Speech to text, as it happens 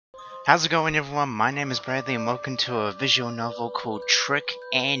How's it going, everyone? My name is Bradley and welcome to a visual novel called Trick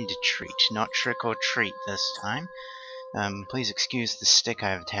and Treat, not Trick or Treat this time. Please excuse the stick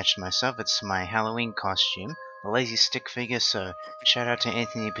I've attached to myself. It's my Halloween costume, a lazy stick figure, so shout out to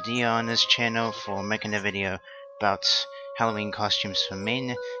Anthony Padilla on his channel for making a video about Halloween costumes for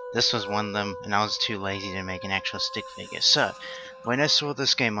men. This was one of them, and I was too lazy to make an actual stick figure. So, when I saw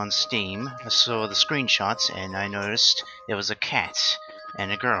this game on Steam, I saw the screenshots and I noticed there was a cat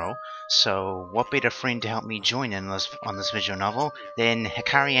and a girl. So, what better friend to help me join in on this visual novel than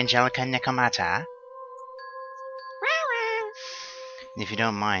Hikari Angelica Nekomata? If you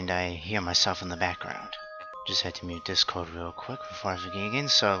don't mind, I hear myself in the background. Just had to mute Discord real quick before I forget again,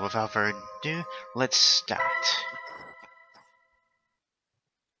 so without further ado, let's start.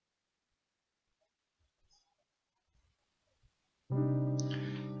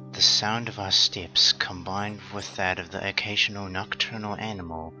 The sound of our steps, combined with that of the occasional nocturnal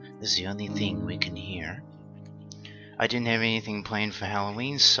animal, is the only thing we can hear. I didn't have anything planned for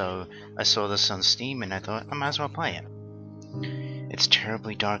Halloween, so I saw this on Steam and I thought I might as well play it. It's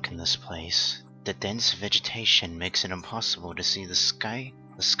terribly dark in this place. The dense vegetation makes it impossible to see the sky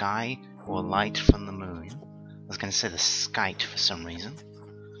or light from the moon. I was going to say the skite for some reason.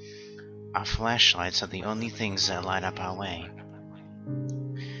 Our flashlights are the only things that light up our way.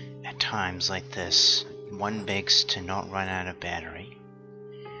 At times like this, one begs to not run out of battery.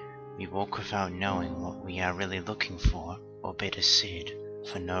 We walk without knowing what we are really looking for, or better said,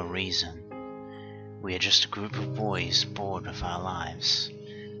 for no reason. We are just a group of boys bored with our lives,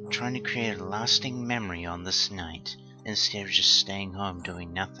 trying to create a lasting memory on this night, instead of just staying home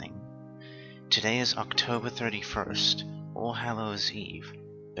doing nothing. Today is October 31st, All Hallows Eve,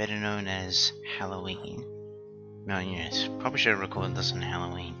 better known as Halloween. No, yes, probably should have recorded this on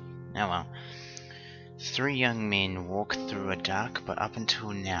Halloween. Oh well. 3 young men walk through a dark but up until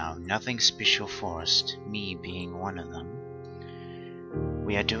now nothing special forest, me being one of them.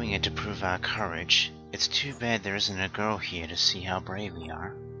 We are doing it to prove our courage. It's too bad there isn't a girl here to see how brave we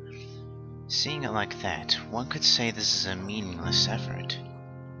are. Seeing it like that, one could say this is a meaningless effort.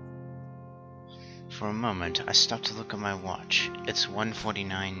 For a moment, I stopped to look at my watch. It's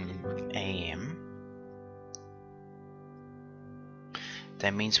 1:49 AM.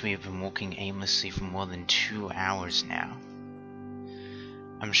 That means we have been walking aimlessly for more than 2 hours now.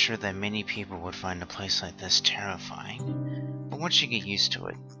 I'm sure that many people would find a place like this terrifying, but once you get used to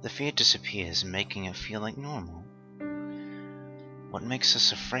it, the fear disappears, making it feel like normal. What makes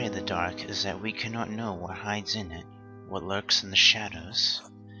us afraid of the dark is that we cannot know what hides in it, what lurks in the shadows,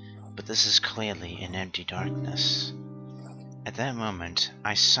 but this is clearly an empty darkness. At that moment,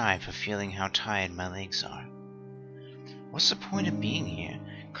 I sigh for feeling how tired my legs are. What's the point of being here?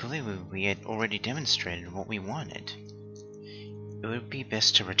 Clearly we had already demonstrated what we wanted. It would be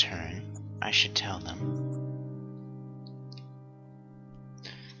best to return. I should tell them.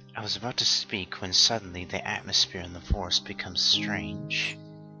 I was about to speak when suddenly the atmosphere in the forest becomes strange.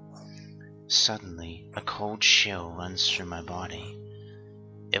 Suddenly, a cold chill runs through my body.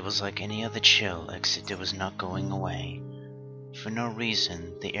 It was like any other chill, except it was not going away. For no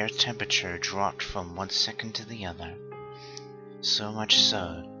reason, the air temperature dropped from one second to the other. So much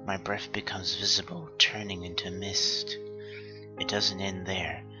so, my breath becomes visible, turning into mist. It doesn't end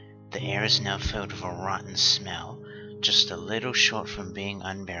there. The air is now filled with a rotten smell, just a little short from being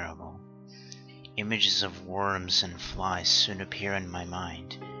unbearable. Images of worms and flies soon appear in my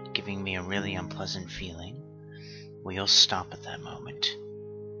mind, giving me a really unpleasant feeling. We all stop at that moment.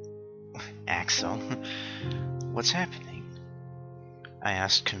 Axel, what's happening? I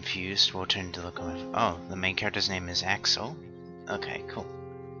asked, confused, while turning to look at my... Oh, the main character's name is Axel? Okay, cool.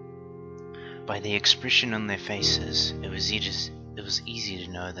 By the expression on their faces, it was easy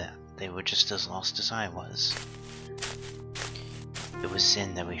to know that they were just as lost as I was. It was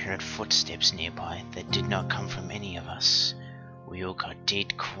then that we heard footsteps nearby that did not come from any of us. We all got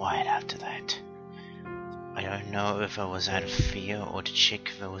dead quiet after that. I don't know if I was out of fear or to check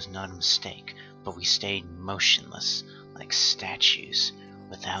if it was not a mistake, but we stayed motionless, like statues,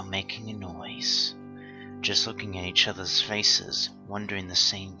 without making a noise. Just looking at each other's faces, wondering the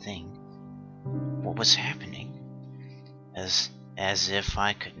same thing. What was happening? As if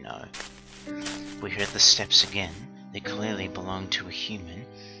I could know. We heard the steps again. They clearly belonged to a human,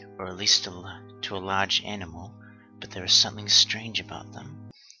 or at least to a large animal, but there was something strange about them.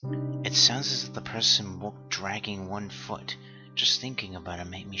 It sounds as if the person walked dragging one foot. Just thinking about it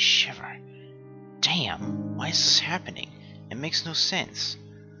made me shiver. Damn, why is this happening? It makes no sense.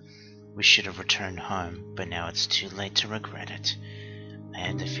 We should have returned home, but now it's too late to regret it. I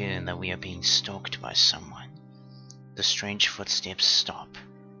have the feeling that we are being stalked by someone. The strange footsteps stop,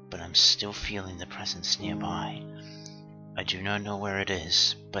 but I'm still feeling the presence nearby. I do not know where it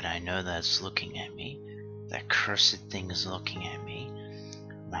is, but I know that it's looking at me. That cursed thing is looking at me.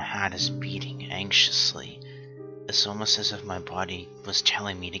 My heart is beating anxiously. It's almost as if my body was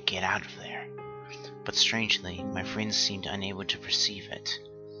telling me to get out of there. But strangely, my friends seemed unable to perceive it.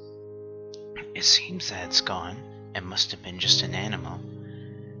 It seems that it's gone. It must have been just an animal,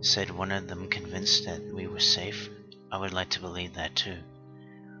 said one of them, convinced that we were safe. I would like to believe that too.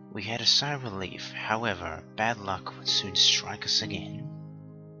 We had a sigh of relief. However, bad luck would soon strike us again.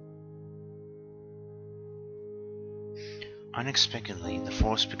 Unexpectedly, the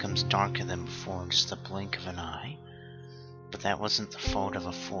forest becomes darker than before in just the blink of an eye. But that wasn't the fault of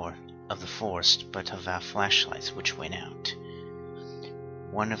the forest, but of our flashlights, which went out.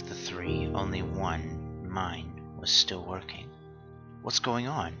 One of the three, only one, mine, was still working. What's going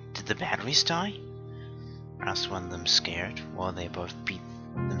on? Did the batteries die? Asked one of them, scared, while they both beat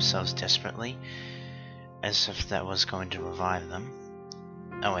themselves desperately, as if that was going to revive them.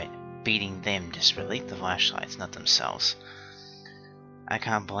 Oh wait, beating them desperately, the flashlights, not themselves. I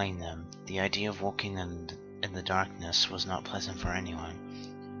can't blame them. The idea of walking in the darkness was not pleasant for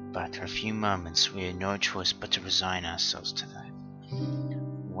anyone, but for a few moments we had no choice but to resign ourselves to that.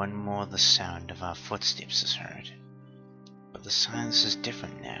 One more the sound of our footsteps is heard. But the silence is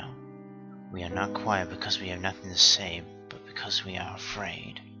different now. We are not quiet because we have nothing to say, but because we are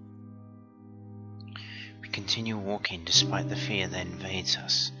afraid. We continue walking despite the fear that invades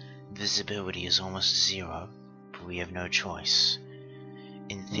us. Visibility is almost zero, but we have no choice.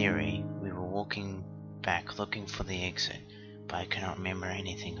 In theory, we were walking back looking for the exit, but I cannot remember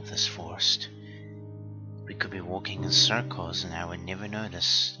anything of this forest. We could be walking in circles and I would never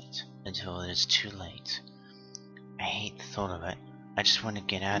notice it until it is too late. I hate the thought of it. I just want to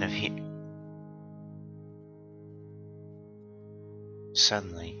get out of here.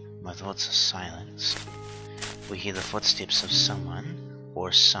 Suddenly, my thoughts are silenced. We hear the footsteps of someone,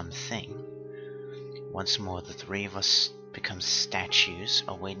 or something. Once more, the three of us become statues,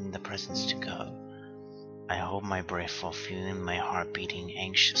 awaiting the presence to go. I hold my breath while feeling my heart beating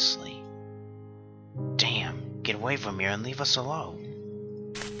anxiously. Damn, get away from here and leave us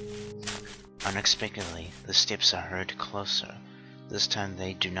alone. Unexpectedly, the steps are heard closer. This time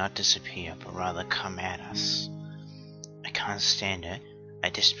they do not disappear, but rather come at us. I can't stand it. I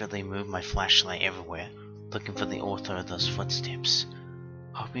desperately move my flashlight everywhere, looking for the author of those footsteps,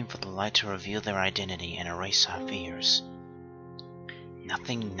 hoping for the light to reveal their identity and erase our fears.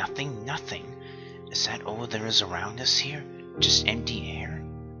 Nothing, nothing, nothing. Is that all there is around us here? Just empty air?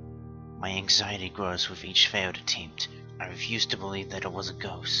 My anxiety grows with each failed attempt. I refuse to believe that it was a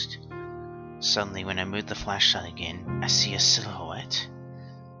ghost. Suddenly, when I move the flashlight again, I see a silhouette.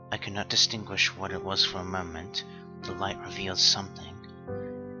 I could not distinguish what it was for a moment. The light revealed something.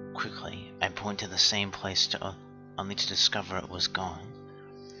 Quickly, I point to the same place only to discover it was gone.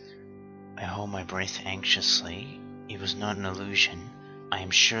 I hold my breath anxiously. It was not an illusion. I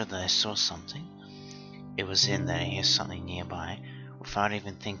am sure that I saw something. It was then that I hear something nearby, without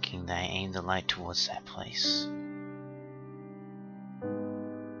even thinking that I aimed the light towards that place.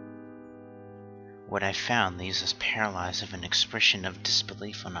 What I found leaves us paralyzed with an expression of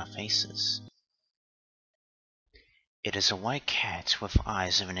disbelief on our faces. It is a white cat with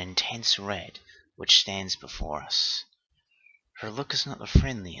eyes of an intense red, which stands before us. Her look is not the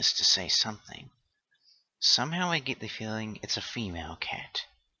friendliest, to say something. Somehow I get the feeling it's a female cat.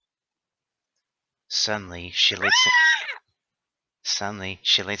 Suddenly, she lets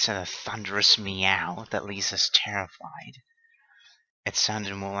out a thunderous meow that leaves us terrified. It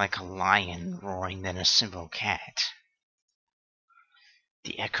sounded more like a lion roaring than a simple cat.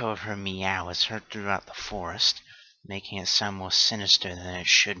 The echo of her meow is heard throughout the forest, making it sound more sinister than it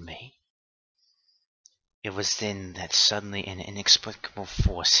should be. It was then that suddenly an inexplicable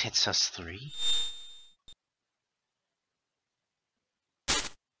force hits us three.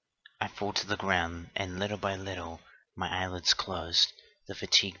 I fall to the ground, and little by little, my eyelids closed. The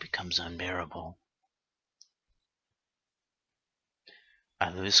fatigue becomes unbearable. I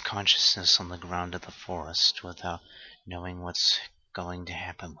lose consciousness on the ground of the forest without knowing what's going to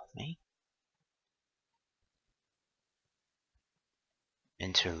happen with me.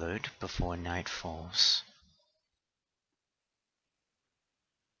 Interlude before night falls.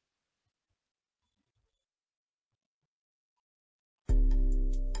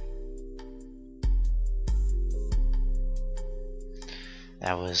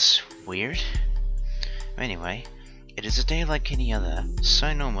 That was weird. Anyway, it is a day like any other,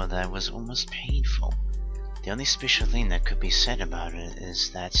 so normal that it was almost painful. The only special thing that could be said about it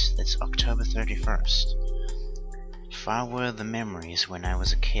is that it's October 31st. Far were the memories when I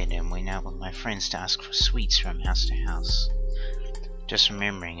was a kid and went out with my friends to ask for sweets from house to house. Just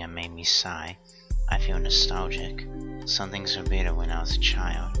remembering it made me sigh. I feel nostalgic. Some things were better when I was a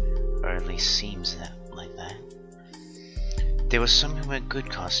child, or at least seems like that. There were some who had good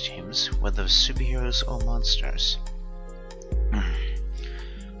costumes, whether superheroes or monsters.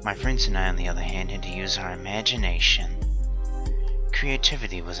 My friends and I, on the other hand, had to use our imagination.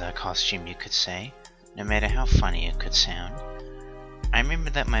 Creativity was our costume, you could say, no matter how funny it could sound. I remember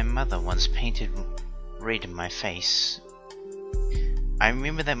that my mother once painted red my face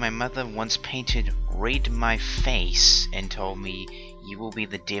and told me, "You will be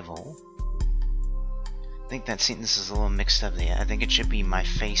the devil." I think that sentence is a little mixed up there. I think it should be "my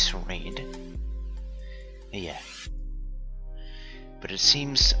face red." Yeah. But it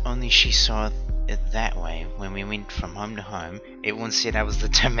seems only she saw it that way. When we went from home to home, everyone said I was the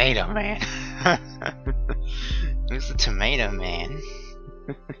Tomato Man. Who's the Tomato Man?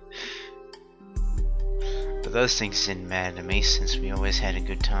 But those things didn't matter to me since we always had a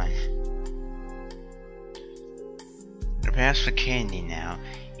good time. But perhaps for candy now,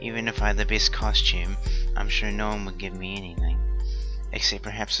 even if I had the best costume, I'm sure no one would give me anything. Except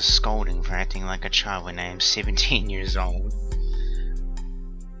perhaps a scolding for acting like a child when I am 17 years old.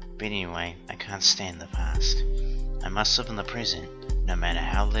 But anyway, I can't stand the past. I must live in the present, no matter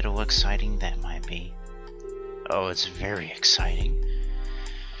how little exciting that might be. Oh, it's very exciting.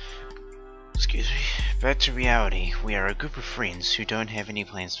 Excuse me. Back to reality. We are a group of friends who don't have any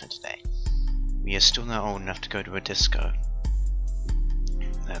plans for today. We are still not old enough to go to a disco.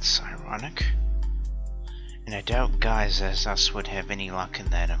 That's ironic. And I doubt guys as us would have any luck in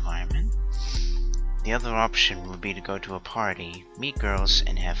that environment. The other option would be to go to a party, meet girls,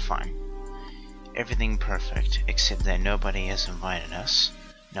 and have fun. Everything perfect, except that nobody has invited us.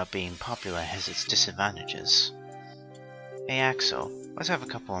 Not being popular has its disadvantages. Hey Axel, let's have a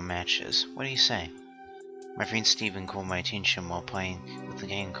couple of matches. What do you say? My friend Steven called my attention while playing with the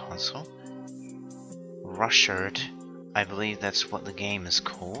game console. Rushard, I believe that's what the game is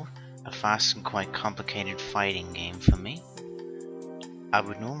called. A fast and quite complicated fighting game for me. I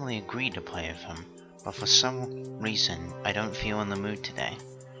would normally agree to play with him, but for some reason I don't feel in the mood today.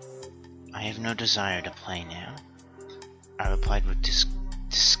 I have no desire to play now. I replied with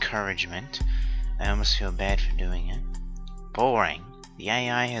discouragement. I almost feel bad for doing it. Boring. The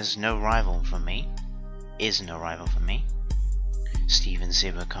AI has no rival for me. Is no rival for me. Steven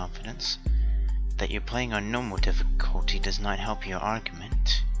said with confidence. That you're playing on normal difficulty does not help your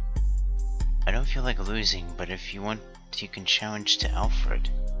argument. I don't feel like losing, but if you want, you can challenge to Alfred.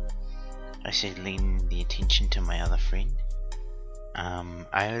 I said, leaning the attention to my other friend. I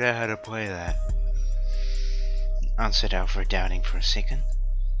don't know how to play that, answered Alfred, doubting for a second.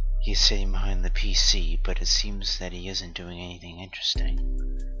 He is sitting behind the PC, but it seems that he isn't doing anything interesting.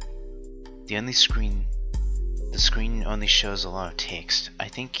 The screen only shows a lot of text. I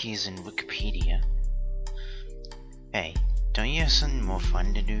think he's in Wikipedia. Hey, don't you have something more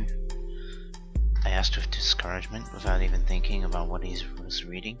fun to do? I asked with discouragement, without even thinking about what he was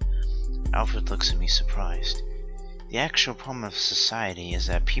reading. Alfred looks at me surprised. The actual problem of society is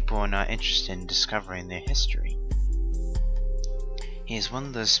that people are not interested in discovering their history. He is one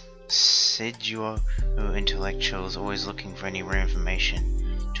of those pseudo intellectuals always looking for any rare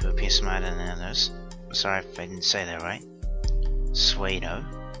information to appear smarter than others. I'm sorry if I didn't say that right. Pseudo.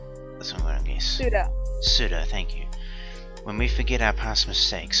 That's what I'm going to guess. Pseudo, thank you. When we forget our past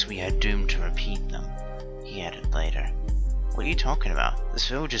mistakes, we are doomed to repeat them, he added later. What are you talking about? This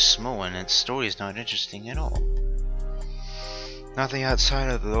village is small and its story is not interesting at all. Nothing outside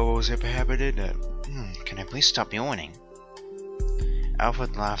of the levels ever happened in it. Can I please stop yawning?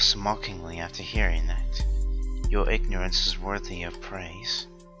 Alfred laughs mockingly after hearing that. Your ignorance is worthy of praise.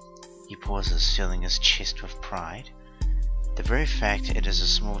 He pauses, filling his chest with pride. The very fact it is a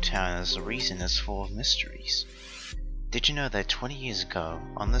small town is the reason it's full of mysteries. Did you know that 20 years ago,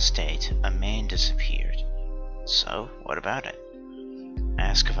 on this date, a man disappeared? So, what about it? I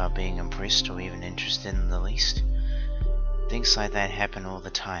ask without being impressed or even interested in the least. Things like that happen all the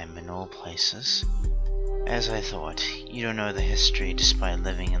time in all places. As I thought, you don't know the history despite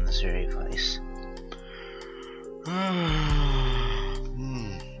living in this very place. I'm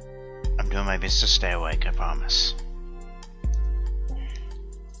doing my best to stay awake, I promise.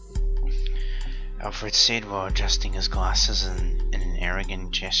 Alfred said while adjusting his glasses in an arrogant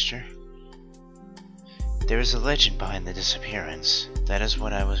gesture. There is a legend behind the disappearance. That is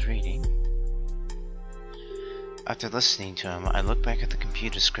what I was reading. After listening to him, I looked back at the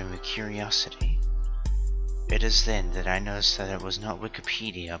computer screen with curiosity. It is then that I noticed that it was not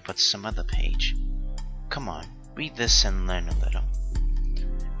Wikipedia, but some other page. Come on, Read this and learn a little.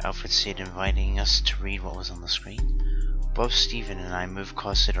 Alfred said, inviting us to read what was on the screen. Both Stephen and I moved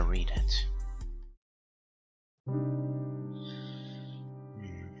closer to read it.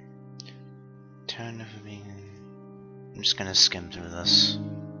 Turn of being. I'm just gonna skim through this.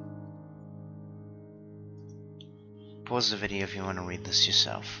 Pause the video if you want to read this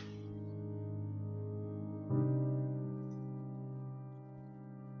yourself.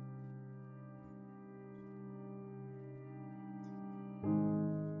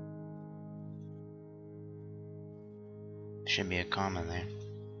 Should be a comma there.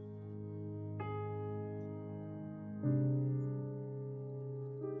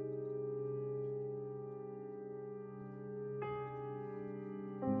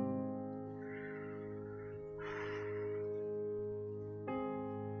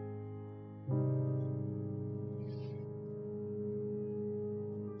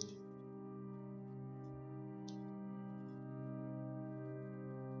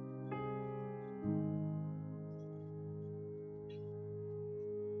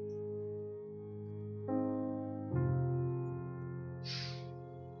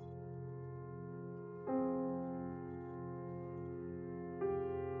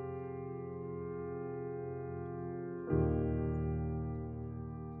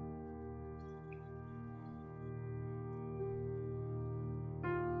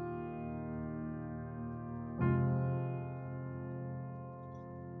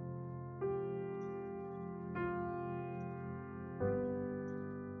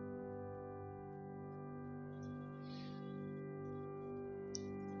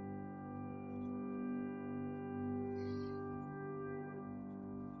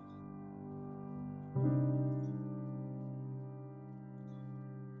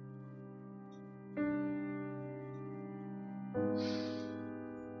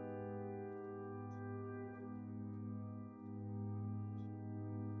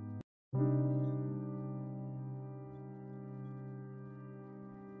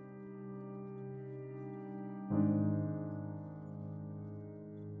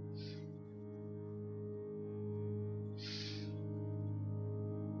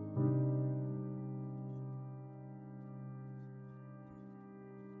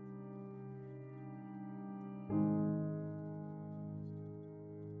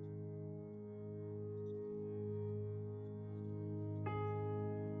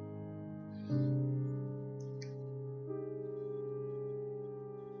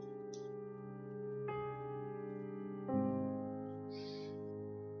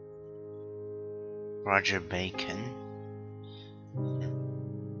 Roger Bacon.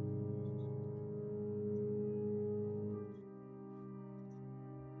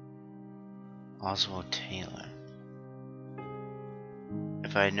 Oswald Taylor.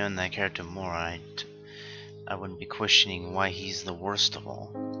 If I had known that character more, I wouldn't be questioning why he's the worst of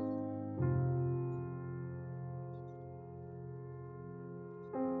all.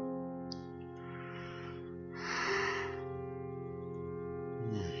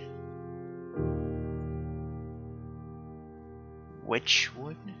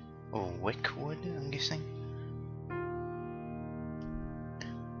 Witchwood? Or Wickwood, I'm guessing?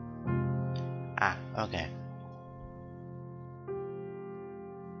 Ah, okay.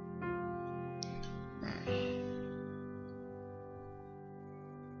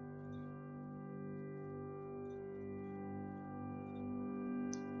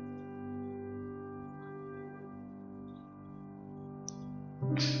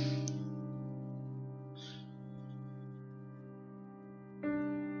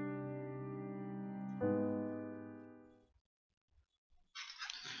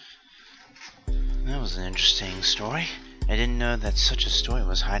 That was an interesting story. I didn't know that such a story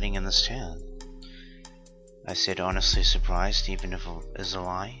was hiding in this town. I said, honestly surprised, even if it is a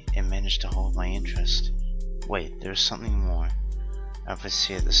lie, it managed to hold my interest. Wait, there's something more. Alfred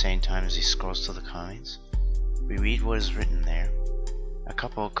said at the same time as he scrolls through the comments. We read what is written there. A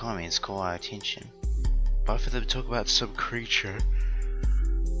couple of comments call our attention. Both of them talk about some creature.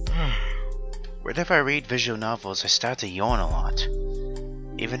 Whenever I read visual novels, I start to yawn a lot.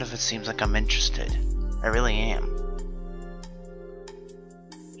 Even if it seems like I'm interested. I really am.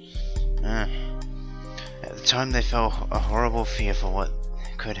 At the time they felt a horrible fear for what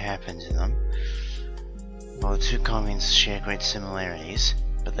could happen to them. Well, the two comments share great similarities,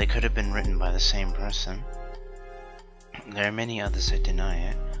 but they could have been written by the same person. There are many others that deny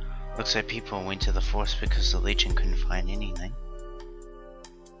it. Looks like people went to the force because the Legion couldn't find anything.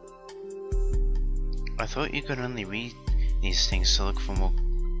 I thought you could only read these things to look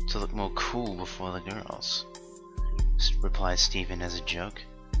more cool before the girls, replied Stephen as a joke.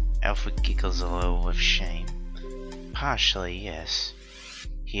 Alfred giggles a little with shame. Partially, yes.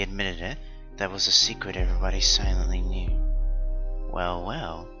 He admitted it. That was a secret everybody silently knew. Well,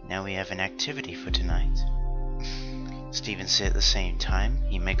 well, now we have an activity for tonight. Stephen said at the same time.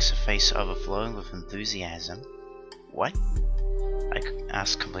 He makes a face overflowing with enthusiasm. What? I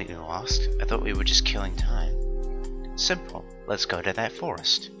asked, completely lost. I thought we were just killing time. Simple. Let's go to that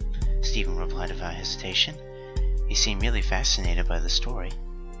forest. Stephen replied without hesitation. He seemed really fascinated by the story.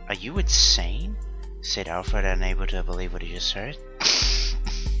 Are you insane? Said Alfred, unable to believe what he just heard.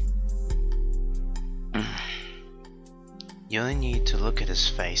 You only need to look at his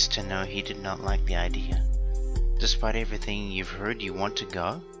face to know he did not like the idea. Despite everything you've heard, you want to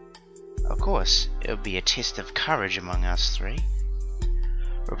go? Of course, it would be a test of courage among us three,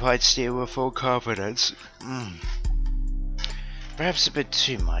 replied Steele with full confidence. Perhaps a bit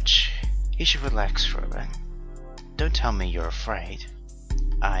too much. You should relax for a bit. Don't tell me you're afraid.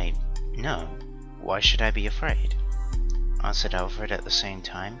 No. Why should I be afraid? Answered Alfred at the same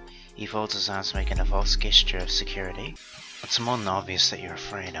time. He folds his arms, making a false gesture of security. It's more than obvious that you're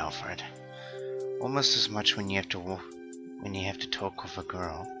afraid, Alfred. Almost as much when you have to talk with a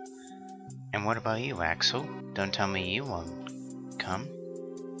girl. And what about you, Axel? Don't tell me you won't come.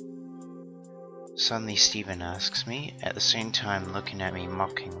 Suddenly Stephen asks me, at the same time looking at me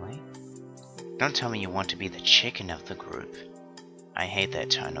mockingly. Don't tell me you want to be the chicken of the group. I hate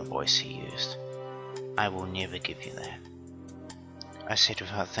that tone of voice he used. I will never give you that. I said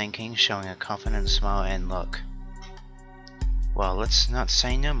without thinking, showing a confident smile and look. Well, let's not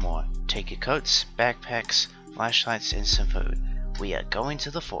say no more. Take your coats, backpacks, flashlights, and some food. We are going to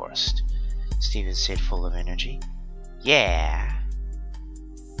the forest, Stephen said, full of energy. Yeah!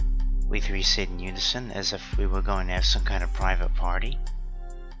 We three said in unison, as if we were going to have some kind of private party,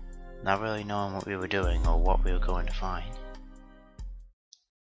 not really knowing what we were doing or what we were going to find.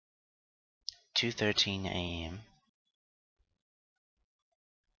 2:13 a.m.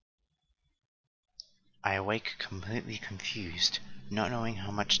 I awake completely confused, not knowing how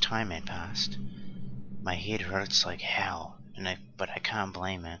much time had passed. My head hurts like hell, but I can't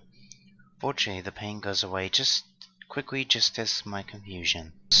blame it. Fortunately, the pain goes away just as my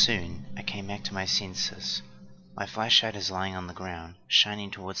confusion. Soon, I came back to my senses. My flashlight is lying on the ground,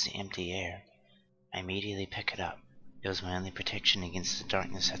 shining towards the empty air. I immediately pick it up. It was my only protection against the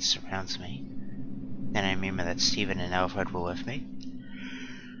darkness that surrounds me. Then I remember that Stephen and Alfred were with me.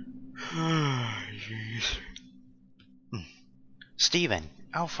 Jeez. Stephen!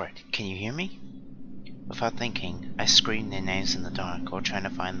 Alfred! Can you hear me? Without thinking, I screamed their names in the dark while trying to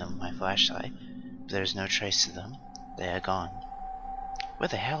find them with my flashlight, but there is no trace of them. They are gone. Where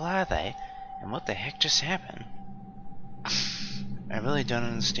the hell are they? And what the heck just happened? I really don't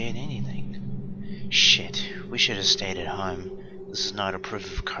understand anything. Shit, we should have stayed at home. This is not a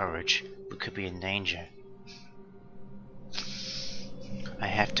proof of courage. We could be in danger. I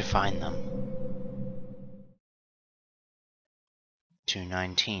have to find them.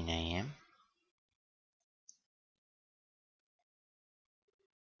 2:19 a.m.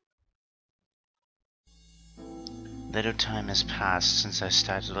 Little time has passed since I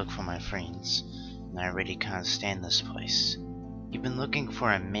started to look for my friends, and I really can't stand this place. You've been looking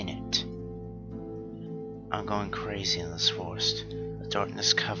for a minute. I'm going crazy in this forest. The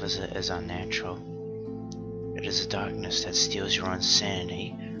darkness covers it as unnatural. It is a darkness that steals your own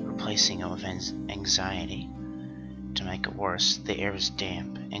sanity, replacing it with anxiety. To make it worse, the air is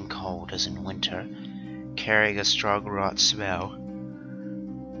damp and cold as in winter, carrying a strong rot smell.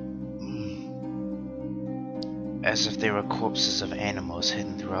 As if there were corpses of animals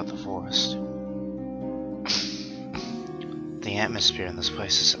hidden throughout the forest. The atmosphere in this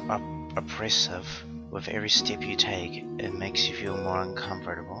place is oppressive. With every step you take, it makes you feel more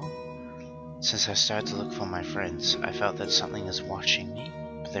uncomfortable. Since I started to look for my friends, I felt that something is watching me,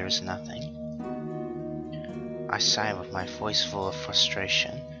 but there is nothing. I sigh with my voice full of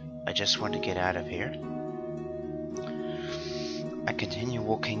frustration. I just want to get out of here. I continue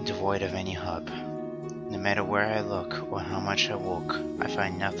walking devoid of any hope. No matter where I look or how much I walk, I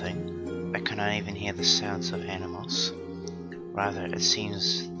find nothing. I cannot even hear the sounds of animals. Rather, it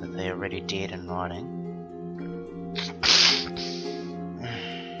seems that they are already dead and rotting.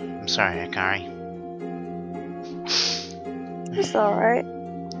 I'm sorry, Hikari. It's alright.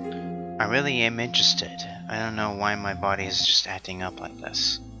 I really am interested. I don't know why my body is just acting up like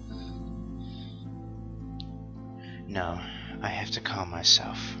this. No, I have to calm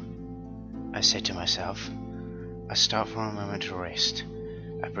myself. I said to myself. I stopped for a moment to rest.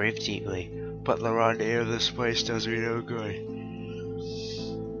 I breathed deeply, but the raw air of this place does me no good.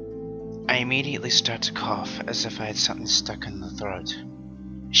 I immediately start to cough, as if I had something stuck in the throat.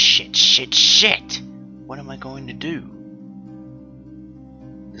 Shit! What am I going to do?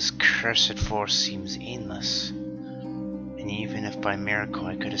 This cursed force seems endless, and even if by miracle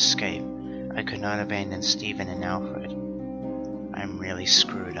I could escape, I could not abandon Stephen and Alfred. I'm really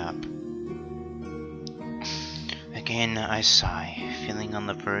screwed up. Again I sigh, feeling on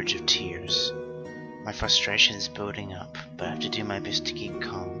the verge of tears. My frustration is building up, but I have to do my best to keep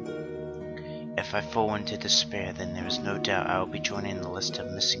calm. If I fall into despair, then there is no doubt I will be joining the list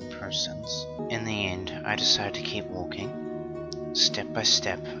of missing persons. In the end, I decide to keep walking. Step by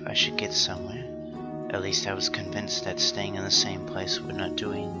step, I should get somewhere. At least I was convinced that staying in the same place would not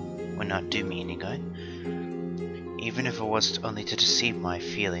do me any good. Even if it was only to deceive my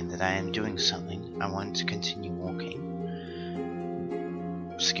feeling that I am doing something, I wanted to continue walking.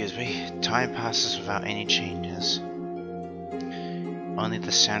 Excuse me. Time passes without any changes. Only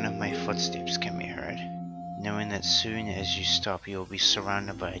the sound of my footsteps can be heard. Knowing that soon as you stop you will be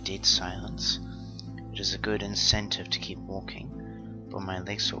surrounded by a dead silence. It is a good incentive to keep walking, but my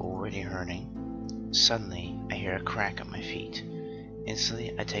legs are already hurting. Suddenly, I hear a crack at my feet.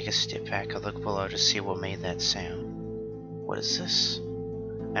 Instantly, I take a step back and look below to see what made that sound. What is this?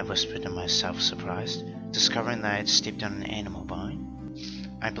 I whispered to myself, surprised, discovering that I had stepped on an animal bone.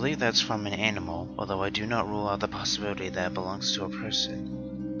 I believe that's from an animal, although I do not rule out the possibility that it belongs to a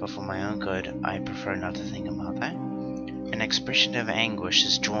person. But for my own good, I prefer not to think about that. An expression of anguish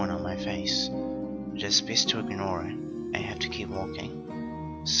is drawn on my face. It is best to ignore it. I have to keep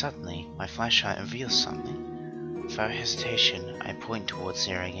walking. Suddenly, my flashlight reveals something. Without hesitation, I point towards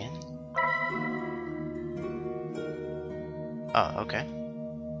there again. Oh, okay.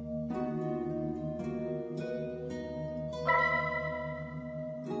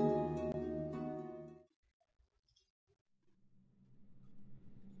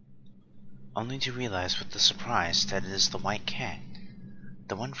 Only to realize with the surprise that it is the white cat.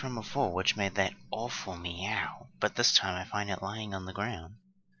 The one from before which made that awful meow, but this time I find it lying on the ground.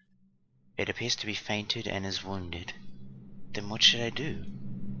 It appears to be fainted and is wounded. Then what should I do?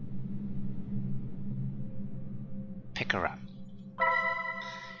 Pick her up.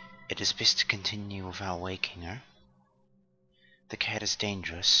 It is best to continue without waking her. The cat is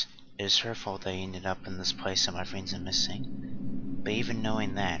dangerous. It is her fault I ended up in this place and my friends are missing. But even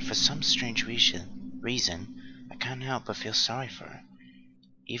knowing that, for some strange reason, I can't help but feel sorry for her.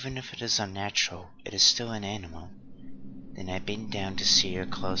 Even if it is unnatural, it is still an animal. Then I bend down to see her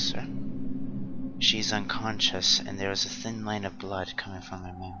closer. She is unconscious, and there is a thin line of blood coming from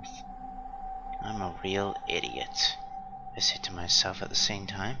her mouth. I'm a real idiot, I said to myself at the same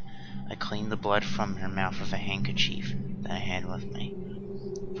time. I cleaned the blood from her mouth with a handkerchief that I had with me.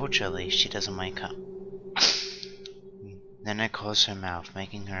 Fortunately, she doesn't wake up. Then I closed her mouth,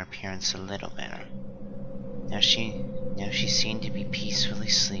 making her appearance a little better. Now she seemed to be peacefully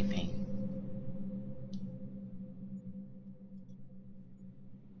sleeping.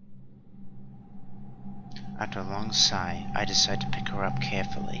 After a long sigh, I decide to pick her up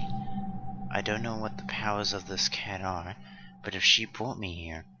carefully. I don't know what the powers of this cat are, but if she brought me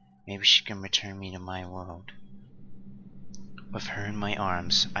here, maybe she can return me to my world. With her in my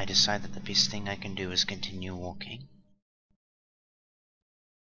arms, I decide that the best thing I can do is continue walking.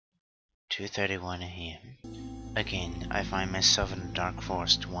 2:31 AM. Again, I find myself in a dark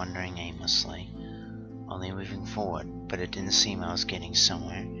forest, wandering aimlessly, only moving forward, but it didn't seem I was getting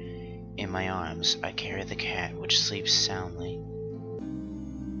somewhere. In my arms, I carry the cat, which sleeps soundly.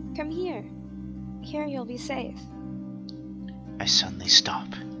 Come here. Here you'll be safe. I suddenly stop.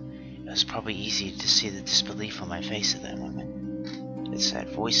 It was probably easy to see the disbelief on my face at that moment. It's that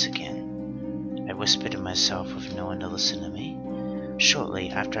voice again. I whispered to myself with no one to listen to me. Shortly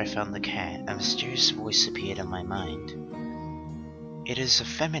after I found the cat, a mysterious voice appeared in my mind. It is a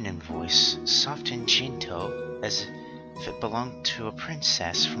feminine voice, soft and gentle, as if it belonged to a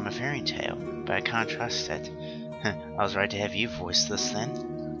princess from a fairy tale, but I can't trust it. I was right to have you voice this then.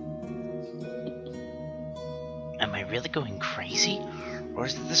 Am I really going crazy? Or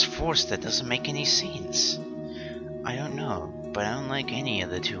is it this force that doesn't make any sense? I don't know, but I don't like any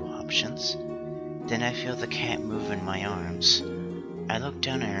of the two options. Then I feel the cat move in my arms. I look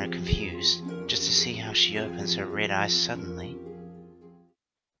down at her confused, just to see how she opens her red eyes suddenly.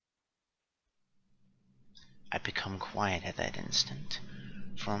 I become quiet at that instant.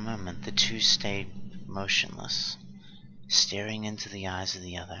 For a moment the two stayed motionless, staring into the eyes of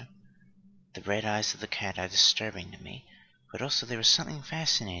the other. The red eyes of the cat are disturbing to me, but also there is something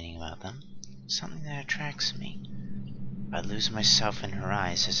fascinating about them, something that attracts me. I lose myself in her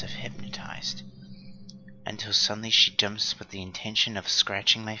eyes as if hypnotized, until suddenly she jumps with the intention of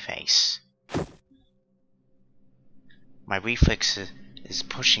scratching my face. My reflex is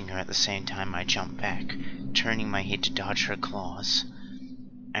pushing her at the same time I jump back, turning my head to dodge her claws.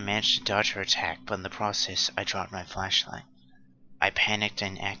 I managed to dodge her attack, but in the process, I dropped my flashlight. I panicked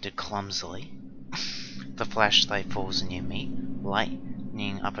and acted clumsily. The flashlight falls near me,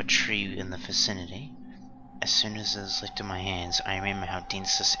 lighting up a tree in the vicinity. As soon as it is lifted in my hands, I remember how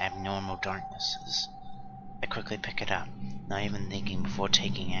dense this abnormal darkness is. I quickly pick it up, not even thinking before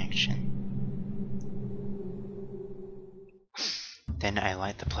taking action. Then I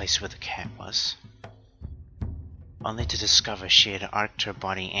light the place where the cat was, only to discover she had arced her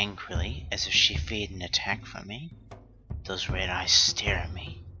body angrily, as if she feared an attack from me. Those red eyes stare at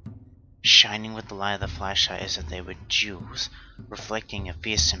me, shining with the light of the flashlight as if they were jewels, reflecting a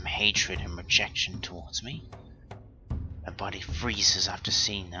fearsome hatred and rejection towards me. My body freezes after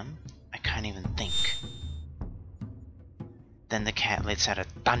seeing them. I can't even think. Then the cat lets out a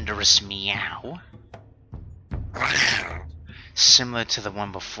thunderous meow, similar to the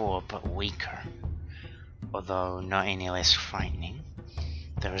one before, but weaker, although not any less frightening.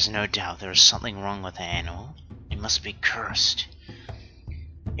 There is no doubt there is something wrong with the animal. It must be cursed.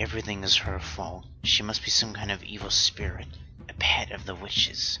 Everything is her fault. She must be some kind of evil spirit, a pet of the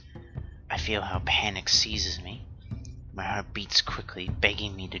witches. I feel how panic seizes me. My heart beats quickly,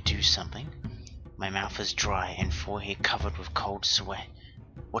 begging me to do something. My mouth is dry and forehead covered with cold sweat.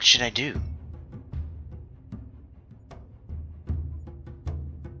 What should I do?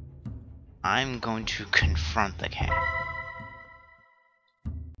 I'm going to confront the cat.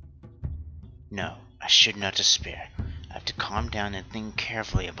 No, I should not despair. I have to calm down and think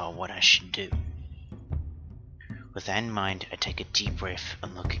carefully about what I should do. With that in mind, I take a deep breath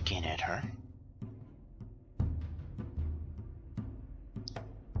and look again at her.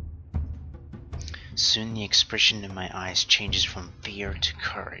 Soon the expression in my eyes changes from fear to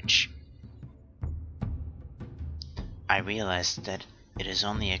courage. I realize that it is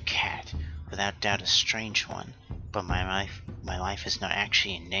only a cat, without doubt a strange one, but my life is not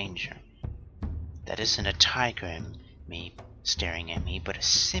actually in danger. That isn't a tiger staring at me, but a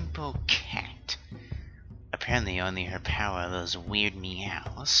simple cat. Apparently only her power are those weird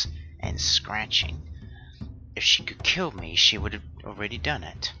meows and scratching. If she could kill me, she would have already done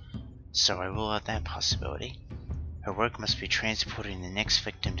it. So I rule out that possibility. Her work must be transporting the next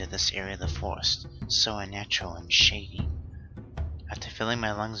victim to this area of the forest, so unnatural and shady. After filling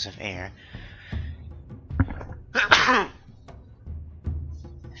my lungs of air,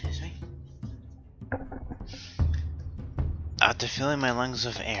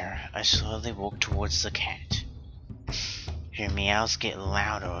 I slowly walk towards the cat. Her meows get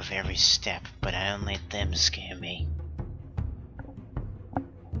louder with every step, but I don't let them scare me.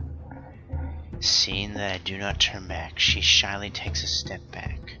 Seeing that I do not turn back, she shyly takes a step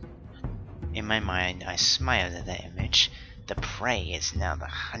back. In my mind, I smile at that image. The prey is now the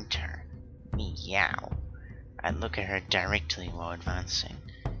hunter. Meow. I look at her directly while advancing.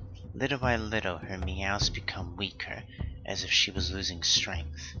 Little by little, her meows become weaker, as if she was losing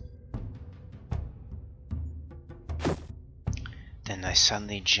strength. Then I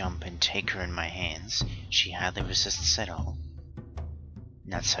suddenly jump and take her in my hands. She hardly resists at all.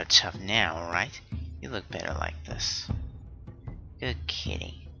 Not so tough now, right? You look better like this. Good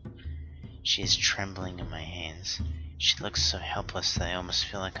kitty. She is trembling in my hands. She looks so helpless that I almost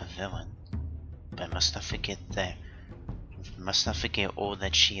feel like a villain. But I must not forget all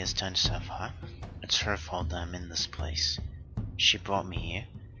that she has done so far. It's her fault that I'm in this place. She brought me here.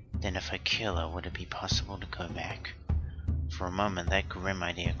 Then if I kill her, would it be possible to go back? For a moment, that grim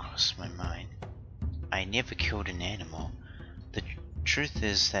idea crossed my mind. I never killed an animal. The truth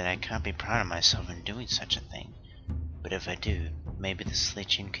is that I can't be proud of myself in doing such a thing. But if I do, maybe this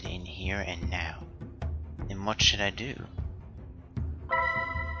legend could end here and now. Then what should I do?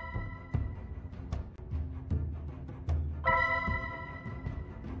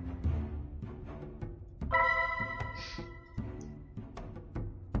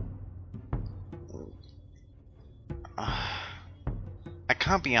 I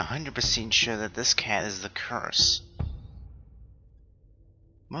can't be 100% sure that this cat is the curse.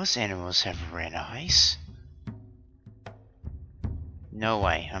 Most animals have red eyes. No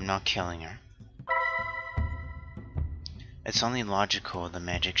way, I'm not killing her. It's only logical the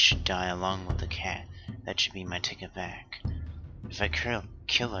magic should die along with the cat. That should be my ticket back. If I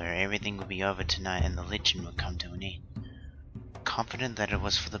kill her, everything would be over tonight and the legend would come to an end. Confident that it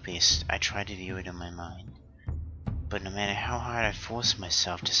was for the best, I tried to view it in my mind. But no matter how hard I forced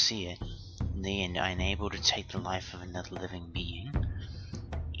myself to see it, in the end I am able to take the life of another living being.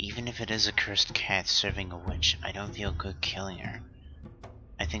 Even if it is a cursed cat serving a witch, I don't feel good killing her.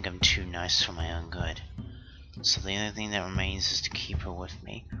 I think I'm too nice for my own good. so the only thing that remains is to keep her with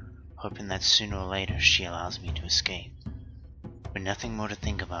me, hoping that sooner or later she allows me to escape. With nothing more to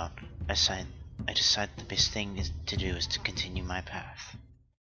think about, I decide the best thing to do is to continue my path.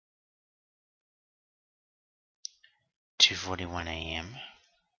 2:41 a.m.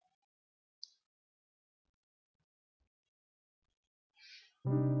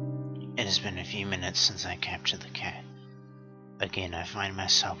 It has been a few minutes since I captured the cat. Again, I find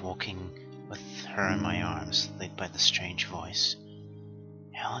myself walking with her in my arms, led by the strange voice.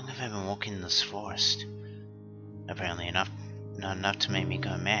 How long have I been walking in this forest? Apparently not enough to make me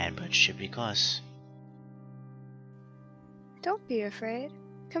go mad, but it should be close. Don't be afraid.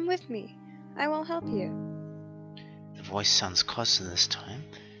 Come with me. I will help you. The voice sounds closer this time.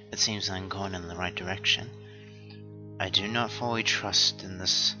 It seems I'm going in the right direction. I do not fully trust in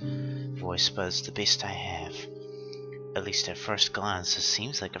this voice, but it's the best I have. At least at first glance, it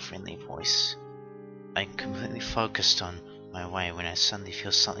seems like a friendly voice. I'm completely focused on my way when I suddenly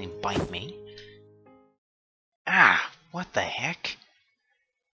feel something bite me. Ah! What the heck?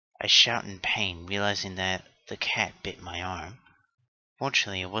 I shout in pain, realizing that the cat bit my arm.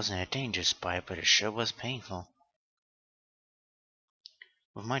 Fortunately, it wasn't a dangerous bite, but it sure was painful.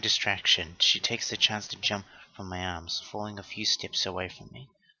 With my distraction, she takes the chance to jump from my arms, falling a few steps away from me.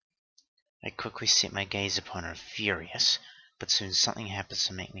 I quickly set my gaze upon her, furious, but soon something happens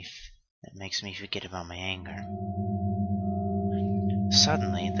that makes me forget about my anger.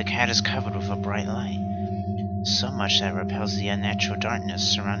 Suddenly, the cat is covered with a bright light, so much that it repels the unnatural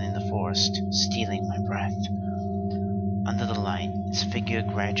darkness surrounding the forest, stealing my breath. Under the light, its figure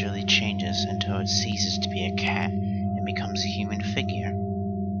gradually changes until it ceases to be a cat and becomes a human figure.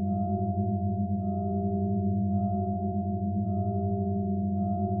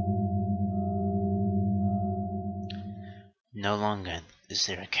 No longer is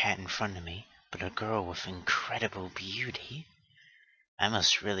there a cat in front of me, but a girl with incredible beauty. I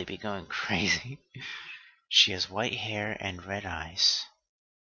must really be going crazy. She has white hair and red eyes,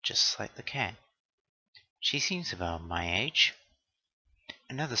 just like the cat. She seems about my age.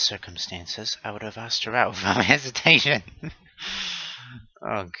 In other circumstances, I would have asked her out without hesitation.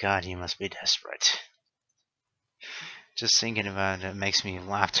 Oh god, you must be desperate. Just thinking about it makes me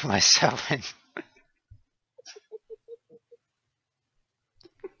laugh to myself.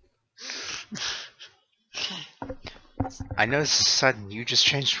 I know this is sudden, you just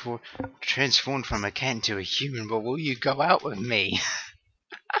transformed from a cat into a human, but will you go out with me?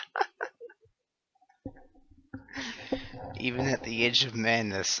 Even at the edge of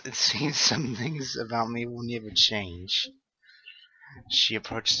madness, it seems some things about me will never change. She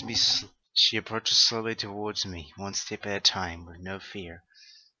approaches slowly towards me, one step at a time, with no fear.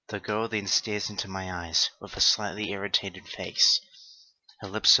 The girl then stares into my eyes, with a slightly irritated face. Her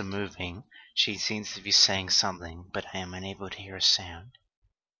lips are moving. She seems to be saying something, but I am unable to hear a sound.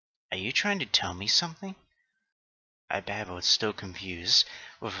 Are you trying to tell me something? I babbled, still confused,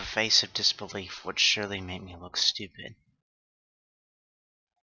 with a face of disbelief which surely made me look stupid.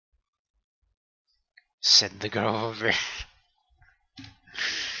 Said the girl over.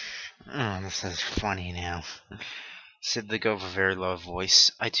 Oh, this is funny now. Said the girl with a very low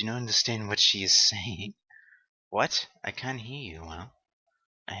voice. I do not understand what she is saying. What? I can't hear you well.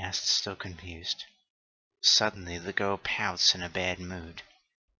 I asked, still confused. Suddenly, the girl pouts in a bad mood.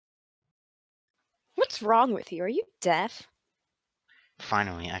 What's wrong with you? Are you deaf?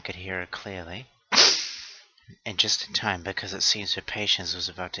 Finally, I could hear her clearly. And just in time, because it seems her patience was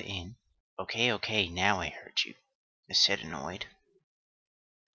about to end. Okay, now I heard you, I said, annoyed.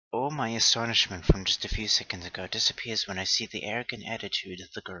 All my astonishment from just a few seconds ago disappears when I see the arrogant attitude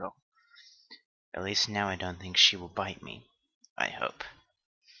of the girl. At least now I don't think she will bite me. I hope.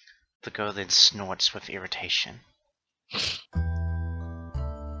 The girl then snorts with irritation.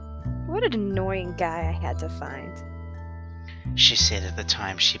 What an annoying guy I had to find. She said at the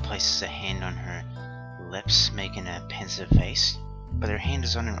time she places a hand on her lips, making a pensive face, but her hand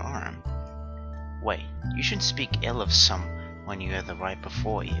is on her arm. Wait, you shouldn't speak ill of someone you have the right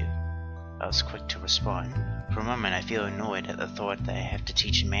before you. I was quick to respond. For a moment I feel annoyed at the thought that I have to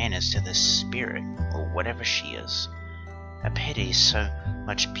teach manners to this spirit, or whatever she is. A pity so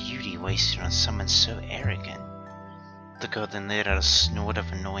much beauty wasted on someone so arrogant. The girl then let out a snort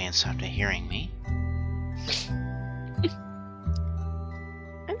of annoyance after hearing me.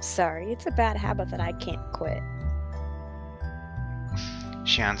 I'm sorry, it's a bad habit that I can't quit.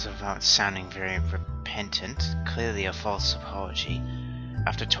 She answered without sounding very repentant, clearly a false apology.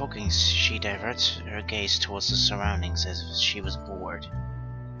 After talking, she diverts her gaze towards the surroundings as if she was bored.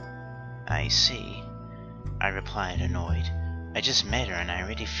 I see, I replied, annoyed. I just met her and I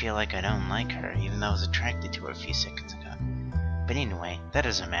already feel like I don't like her, even though I was attracted to her a few seconds ago. But anyway, that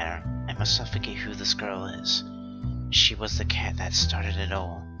doesn't matter. I must not forget who this girl is. She was the cat that started it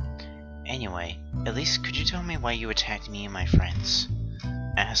all. Anyway, at least could you tell me why you attacked me and my friends?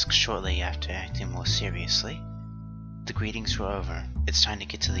 I asked shortly after acting more seriously. The greetings were over. It's time to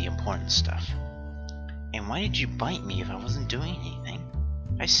get to the important stuff. And why did you bite me if I wasn't doing anything?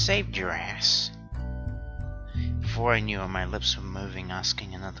 I saved your ass. Before I knew it, my lips were moving,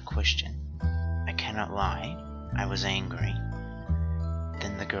 asking another question. I cannot lie. I was angry.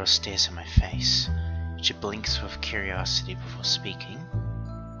 Then the girl stares at my face. She blinks with curiosity before speaking.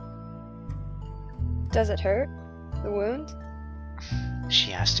 Does it hurt? The wound?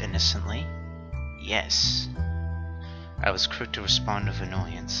 She asked innocently. Yes. I was quick to respond with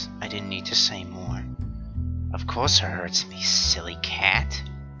annoyance. I didn't need to say more. Of course it hurts me, silly cat.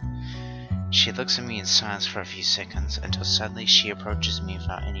 She looks at me in silence for a few seconds, until suddenly she approaches me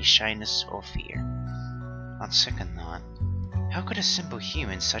without any shyness or fear. On second thought, how could a simple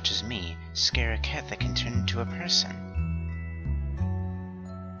human such as me scare a cat that can turn into a person?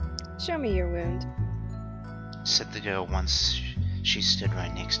 Show me your wound, said the girl once she stood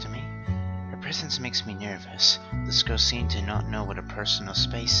right next to me. Her presence makes me nervous. This girl seemed to not know what a personal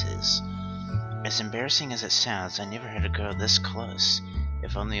space is. As embarrassing as it sounds, I never had a girl this close,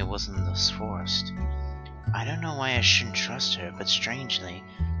 if only it wasn't this forest. I don't know why I shouldn't trust her, but strangely,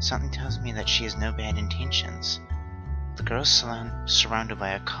 something tells me that she has no bad intentions. The girl is surrounded by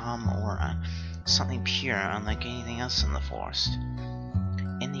a calm aura, something pure unlike anything else in the forest.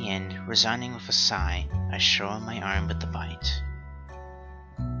 In the end, resigning with a sigh, I show her my arm with the bite.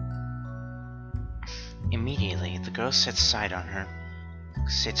 Immediately, the girl sets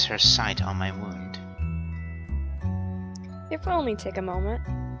her sight on my wound. It will only take a moment,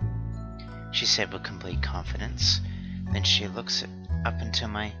 she said with complete confidence. Then she looks up into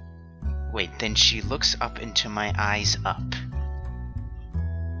my eyes up.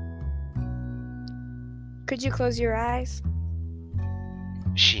 Could you close your eyes?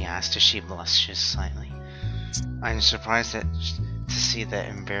 She asked as she blushes slightly. I'm surprised to see the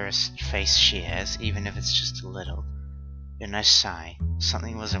embarrassed face she has, even if it's just a little. Then I sigh.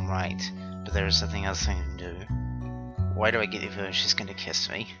 Something wasn't right, but there is nothing else I can do. Why do I get the feeling she's gonna kiss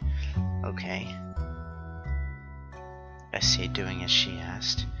me? Okay. I said, doing as she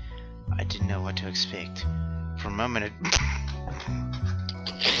asked. I didn't know what to expect. For a moment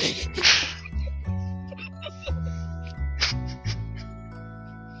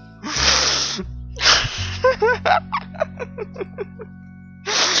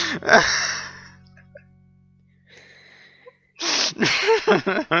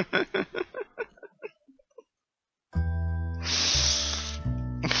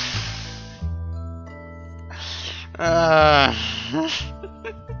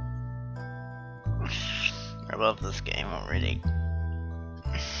I love this game already.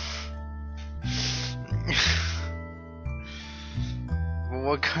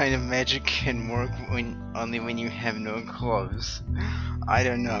 What kind of magic can work only when you have no clothes? I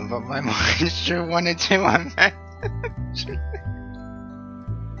don't know, but my mind sure wanted to unmatch.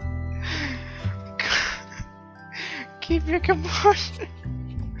 Keep your composure.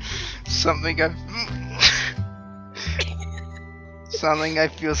 Something I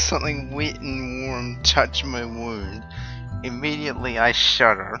feel something wet and warm touch my wound. Immediately I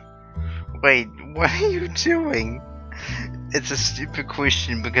shudder. Wait, what are you doing? It's a stupid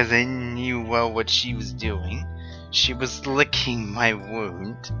question because I knew well what she was doing. She was licking my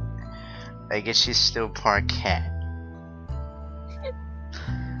wound. I guess she's still part cat.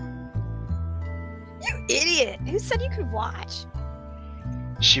 You idiot! Who said you could watch?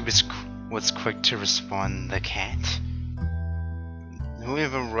 She was quick to respond, the cat.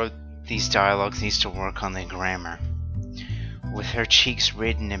 Whoever wrote these dialogues needs to work on their grammar. With her cheeks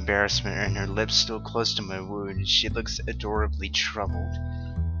red in embarrassment and her lips still close to my wound, she looks adorably troubled.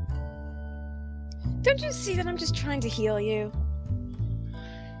 Don't you see that I'm just trying to heal you?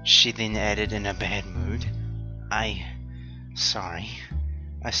 She then added in a bad mood. Sorry,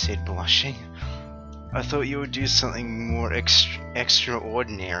 I said, blushing. I thought you would do something more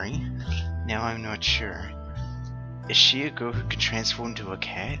extraordinary. Now I'm not sure. Is she a girl who can transform into a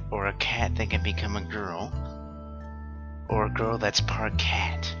cat, or a cat that can become a girl? Or a girl that's part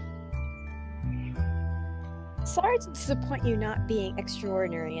cat? Sorry to disappoint you not being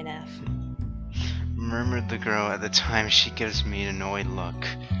extraordinary enough. Murmured the girl. At the time she gives me an annoyed look,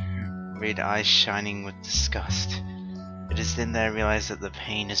 red eyes shining with disgust. It is then that I realize that the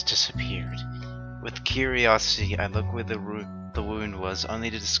pain has disappeared. With curiosity I look where the wound was, only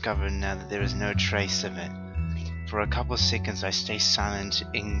to discover now that there is no trace of it. For a couple of seconds I stay silent,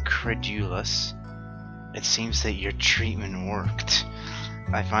 incredulous. It seems that your treatment worked.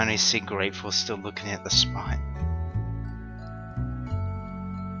 I finally see Grateful still looking at the spot.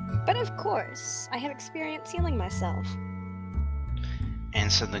 But of course, I have experience healing myself.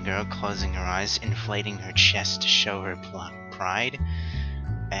 Answered the girl, closing her eyes, inflating her chest to show her pride.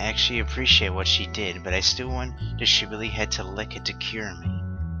 I actually appreciate what she did, but I still wonder if she really had to lick it to cure me.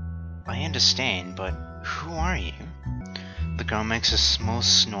 I understand, but who are you? The girl makes a small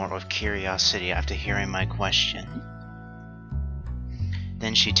snort of curiosity after hearing my question.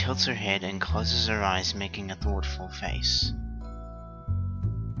 Then she tilts her head and closes her eyes, making a thoughtful face.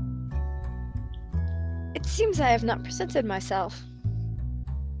 It seems I have not presented myself.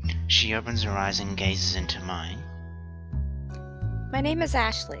 She opens her eyes and gazes into mine. My name is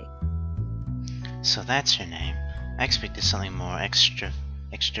Ashley. So that's her name. I expected something more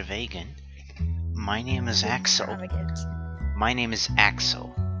extravagant. My name is Axel. Extravagant. My name is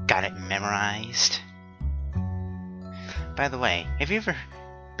Axel. Got it memorized? By the way, have you ever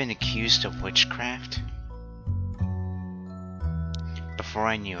been accused of witchcraft? Before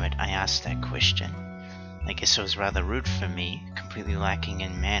I knew it, I asked that question. I guess it was rather rude for me, completely lacking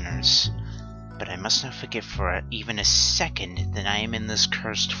in manners. But I must not forget for even a second that I am in this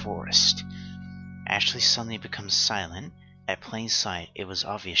cursed forest. Ashley suddenly becomes silent. At plain sight, it was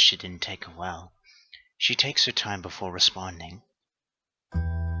obvious she didn't take it well. She takes her time before responding.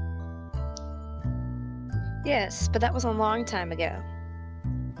 Yes, but that was a long time ago.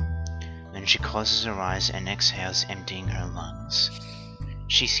 Then she closes her eyes and exhales, emptying her lungs.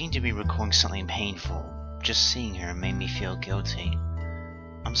 She seemed to be recalling something painful. Just seeing her made me feel guilty.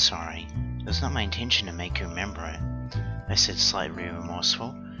 I'm sorry. It was not my intention to make you remember it, I said, slightly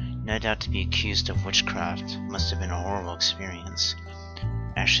remorseful. No doubt to be accused of witchcraft must have been a horrible experience.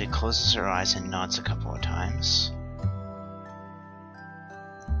 Ashley closes her eyes and nods a couple of times.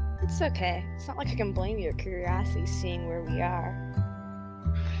 It's okay. It's not like I can blame your curiosity seeing where we are.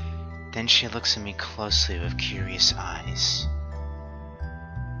 Then she looks at me closely with curious eyes.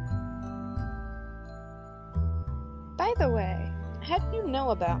 By the way, how do you know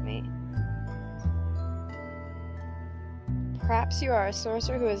about me? Perhaps you are a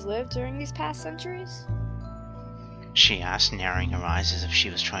sorcerer who has lived during these past centuries? She asked, narrowing her eyes as if she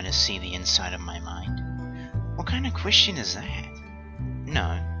was trying to see the inside of my mind. What kind of question is that?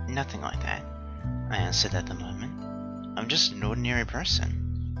 No, nothing like that, I answered at the moment. I'm just an ordinary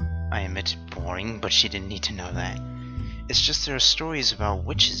person. I admitted, boring, but she didn't need to know that. It's just there are stories about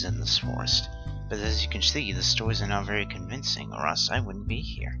witches in this forest, but as you can see, the stories are not very convincing, or else I wouldn't be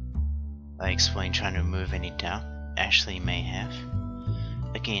here, I explained, trying to remove any doubt Ashley may have.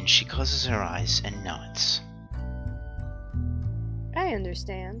 Again, she closes her eyes and nods. I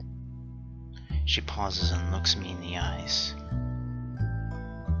understand. She pauses and looks me in the eyes.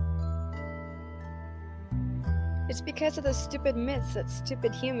 It's because of the stupid myths that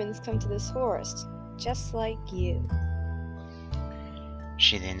stupid humans come to this forest, just like you.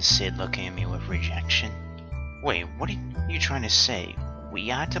 She then said, looking at me with rejection. Wait, what are you trying to say?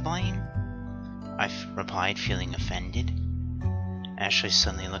 We are to blame? I replied, feeling offended. Ashley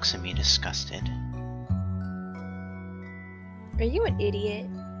suddenly looks at me disgusted. Are you an idiot?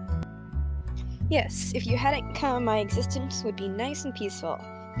 Yes, if you hadn't come, my existence would be nice and peaceful,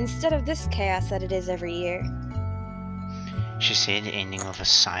 instead of this chaos that it is every year. She said, ending with a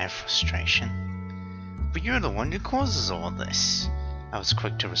sigh of frustration. But you're the one who causes all this. I was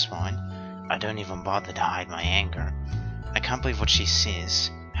quick to respond. I don't even bother to hide my anger. I can't believe what she says.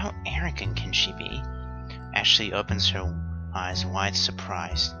 How arrogant can she be? Ashley opens her eyes wide,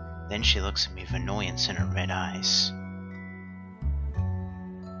 surprised. Then she looks at me with annoyance in her red eyes.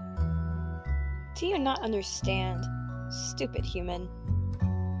 Do you not understand? Stupid human.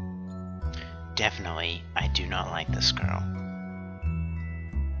 Definitely, I do not like this girl.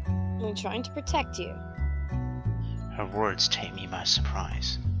 I'm trying to protect you. Her words take me by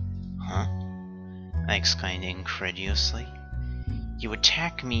surprise. Huh? I exclaimed incredulously. You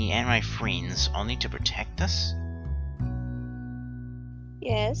attack me and my friends only to protect us?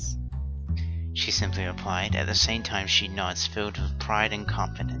 Yes. She simply replied. At the same time she nods, filled with pride and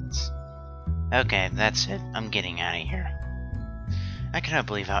confidence. Okay, that's it. I'm getting out of here. I cannot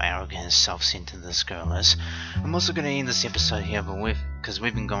believe how arrogant and self-centered this girl is. I'm also going to end this episode here, because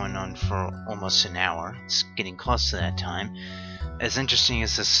we've been going on for almost an hour. It's getting close to that time. As interesting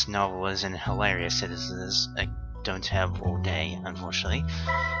as this novel is and hilarious it is, I don't have all day, unfortunately.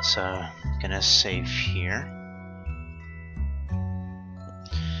 So, I'm gonna save here.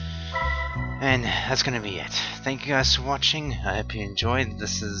 And that's gonna be it. Thank you guys for watching. I hope you enjoyed.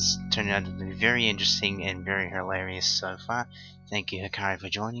 This has turned out to be very interesting and very hilarious so far. Thank you, Hikari, for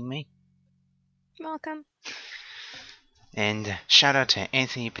joining me. Welcome. And shout out to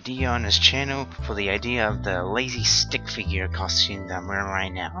Anthony Padilla on his channel for the idea of the lazy stick figure costume that I'm wearing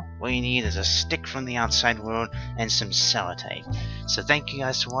right now. All you need is a stick from the outside world and some sellotape. So thank you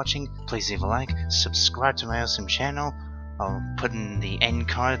guys for watching. Please leave a like, subscribe to my awesome channel. I'll put in the end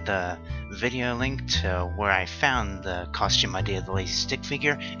card the video link to where I found the costume idea of the lazy stick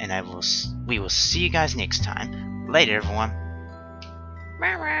figure, and we will see you guys next time. Later, everyone.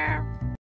 Rah, rah.